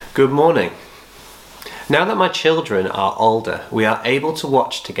Good morning. Now that my children are older, we are able to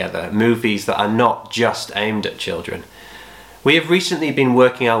watch together movies that are not just aimed at children. We have recently been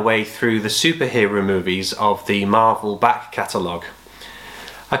working our way through the superhero movies of the Marvel back catalogue.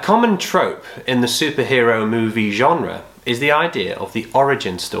 A common trope in the superhero movie genre is the idea of the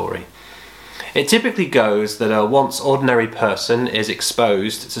origin story. It typically goes that a once ordinary person is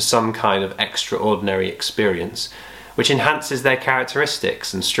exposed to some kind of extraordinary experience, which enhances their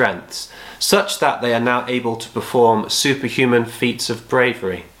characteristics and strengths, such that they are now able to perform superhuman feats of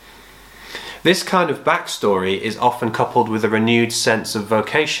bravery. This kind of backstory is often coupled with a renewed sense of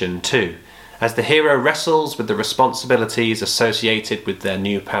vocation too, as the hero wrestles with the responsibilities associated with their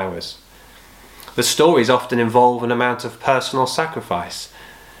new powers. The stories often involve an amount of personal sacrifice.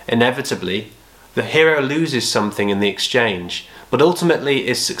 Inevitably, the hero loses something in the exchange, but ultimately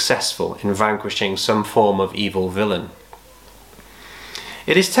is successful in vanquishing some form of evil villain.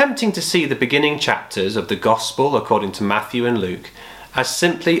 It is tempting to see the beginning chapters of the Gospel according to Matthew and Luke as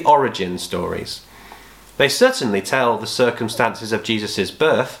simply origin stories. They certainly tell the circumstances of Jesus'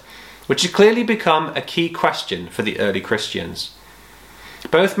 birth, which has clearly become a key question for the early Christians.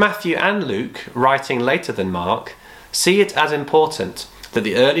 Both Matthew and Luke, writing later than Mark, see it as important that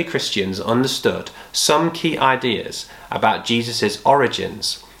the early Christians understood some key ideas about Jesus'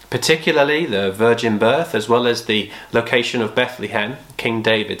 origins, particularly the virgin birth as well as the location of Bethlehem, King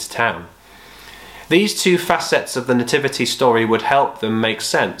David's town. These two facets of the nativity story would help them make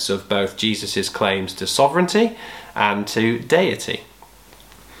sense of both Jesus' claims to sovereignty and to deity.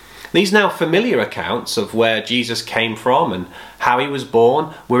 These now familiar accounts of where Jesus came from and how he was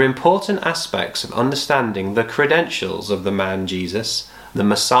born were important aspects of understanding the credentials of the man Jesus, the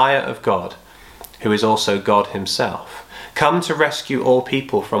Messiah of God, who is also God himself, come to rescue all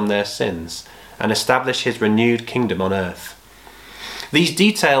people from their sins and establish his renewed kingdom on earth. These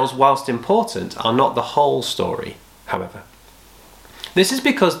details, whilst important, are not the whole story, however. This is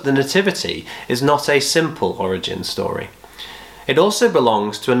because the Nativity is not a simple origin story. It also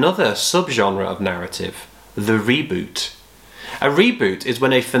belongs to another subgenre of narrative, the reboot. A reboot is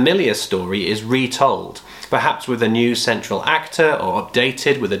when a familiar story is retold, perhaps with a new central actor or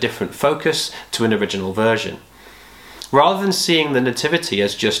updated with a different focus to an original version. Rather than seeing the Nativity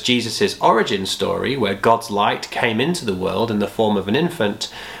as just Jesus' origin story, where God's light came into the world in the form of an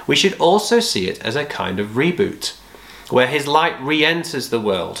infant, we should also see it as a kind of reboot, where his light re-enters the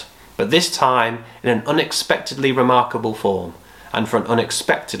world, but this time in an unexpectedly remarkable form, and for an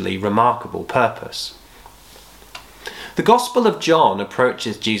unexpectedly remarkable purpose. The Gospel of John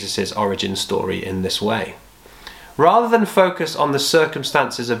approaches Jesus' origin story in this way. Rather than focus on the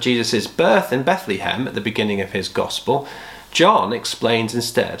circumstances of Jesus' birth in Bethlehem at the beginning of his Gospel, John explains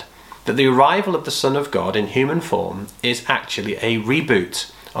instead that the arrival of the Son of God in human form is actually a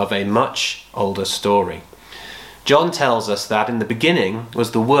reboot of a much older story. John tells us that in the beginning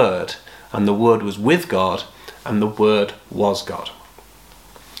was the Word, and the Word was with God, and the Word was God.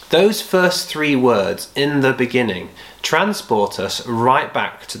 Those first three words, in the beginning, transport us right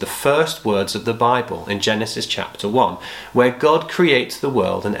back to the first words of the Bible in Genesis chapter 1, where God creates the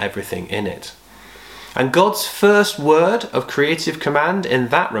world and everything in it. And God's first word of creative command in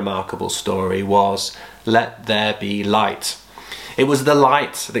that remarkable story was, "Let there be light." It was the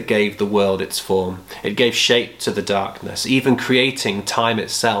light that gave the world its form. It gave shape to the darkness, even creating time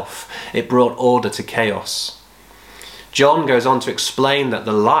itself. It brought order to chaos. John goes on to explain that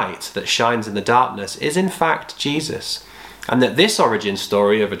the light that shines in the darkness is in fact Jesus, and that this origin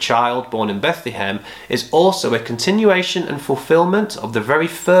story of a child born in Bethlehem is also a continuation and fulfillment of the very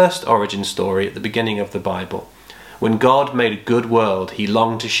first origin story at the beginning of the Bible. When God made a good world, he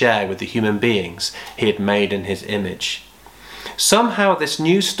longed to share with the human beings he had made in his image. Somehow this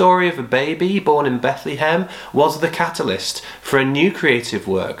new story of a baby born in Bethlehem was the catalyst for a new creative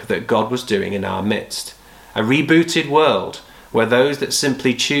work that God was doing in our midst. A rebooted world where those that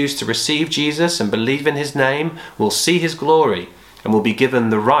simply choose to receive Jesus and believe in his name will see his glory and will be given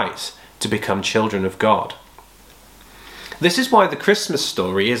the right to become children of God. This is why the Christmas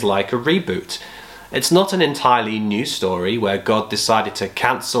story is like a reboot. It's not an entirely new story where God decided to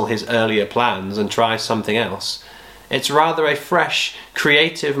cancel his earlier plans and try something else. It's rather a fresh,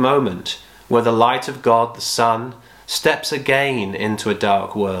 creative moment where the light of God, the Son, steps again into a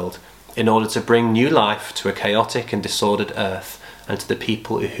dark world in order to bring new life to a chaotic and disordered earth and to the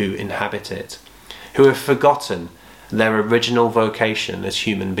people who inhabit it, who have forgotten their original vocation as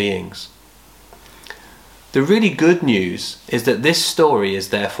human beings. The really good news is that this story is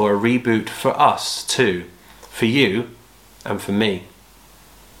therefore a reboot for us too, for you and for me.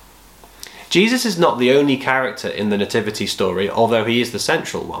 Jesus is not the only character in the Nativity story, although he is the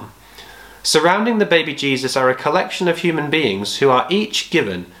central one. Surrounding the baby Jesus are a collection of human beings who are each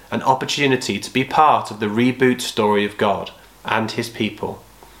given an opportunity to be part of the reboot story of God and his people.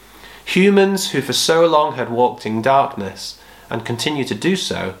 Humans who for so long had walked in darkness and continue to do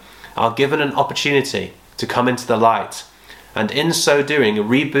so are given an opportunity to come into the light, and in so doing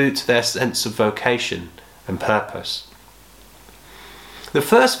reboot their sense of vocation and purpose. The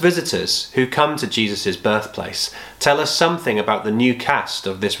first visitors who come to Jesus' birthplace tell us something about the new cast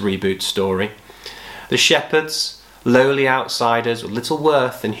of this reboot story. The shepherds, lowly outsiders with little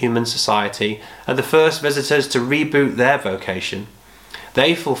worth in human society, are the first visitors to reboot their vocation.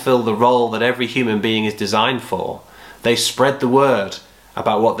 They fulfill the role that every human being is designed for. They spread the word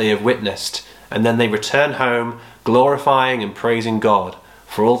about what they have witnessed, and then they return home glorifying and praising God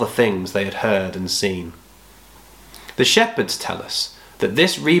for all the things they had heard and seen. The shepherds tell us that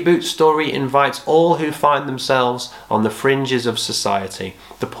this reboot story invites all who find themselves on the fringes of society,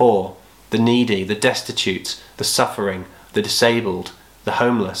 the poor, the needy, the destitute, the suffering, the disabled, the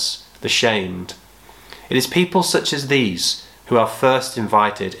homeless, the shamed. It is people such as these who are first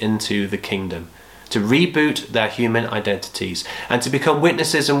invited into the kingdom, to reboot their human identities and to become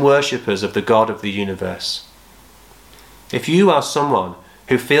witnesses and worshippers of the God of the universe. If you are someone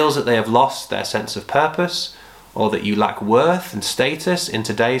who feels that they have lost their sense of purpose, or that you lack worth and status in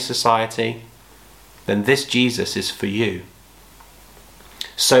today's society, then this Jesus is for you.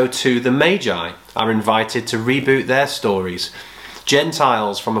 So too the Magi are invited to reboot their stories.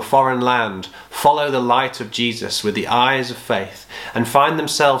 Gentiles from a foreign land follow the light of Jesus with the eyes of faith and find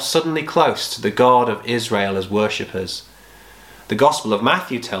themselves suddenly close to the God of Israel as worshippers. The Gospel of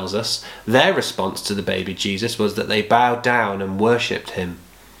Matthew tells us their response to the baby Jesus was that they bowed down and worshipped him,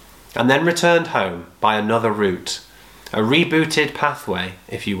 and then returned home by another route, a rebooted pathway,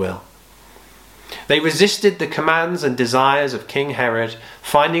 if you will. They resisted the commands and desires of King Herod,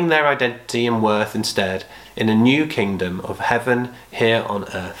 finding their identity and worth instead in a new kingdom of heaven here on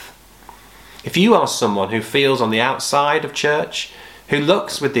earth. If you are someone who feels on the outside of church, who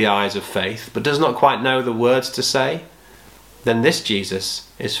looks with the eyes of faith but does not quite know the words to say, then this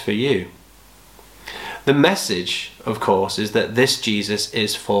Jesus is for you. The message, of course, is that this Jesus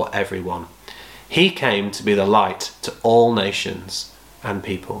is for everyone. He came to be the light to all nations and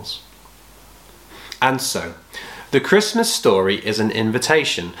peoples. And so, the Christmas story is an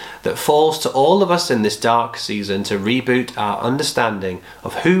invitation that falls to all of us in this dark season to reboot our understanding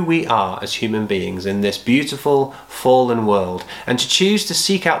of who we are as human beings in this beautiful, fallen world, and to choose to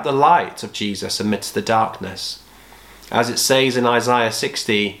seek out the light of Jesus amidst the darkness. As it says in Isaiah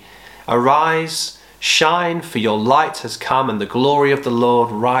 60, "Arise, shine, for your light has come, and the glory of the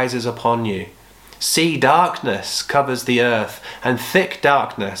Lord rises upon you. See, darkness covers the earth, and thick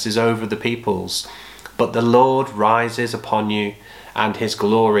darkness is over the peoples. But the Lord rises upon you, and his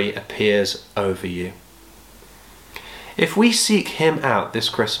glory appears over you." If we seek him out this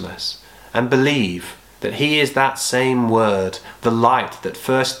Christmas and believe that he is that same word, the light that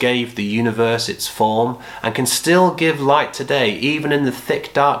first gave the universe its form and can still give light today, even in the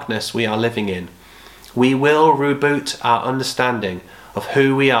thick darkness we are living in, we will reboot our understanding of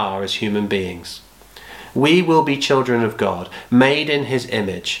who we are as human beings. We will be children of God, made in his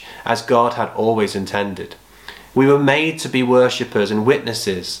image, as God had always intended. We were made to be worshippers and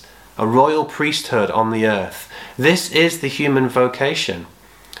witnesses, a royal priesthood on the earth. This is the human vocation.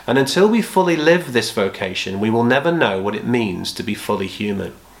 And until we fully live this vocation, we will never know what it means to be fully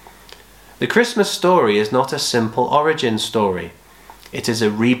human. The Christmas story is not a simple origin story. It is a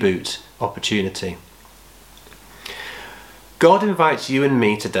reboot opportunity. God invites you and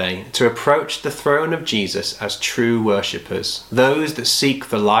me today to approach the throne of Jesus as true worshippers, those that seek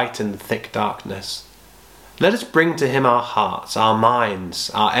the light in the thick darkness. Let us bring to him our hearts, our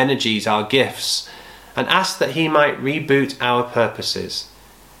minds, our energies, our gifts, and ask that he might reboot our purposes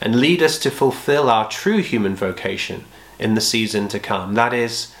and lead us to fulfill our true human vocation in the season to come. That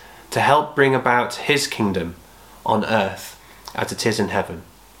is, to help bring about his kingdom on earth as it is in heaven.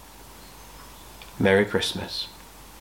 Merry Christmas.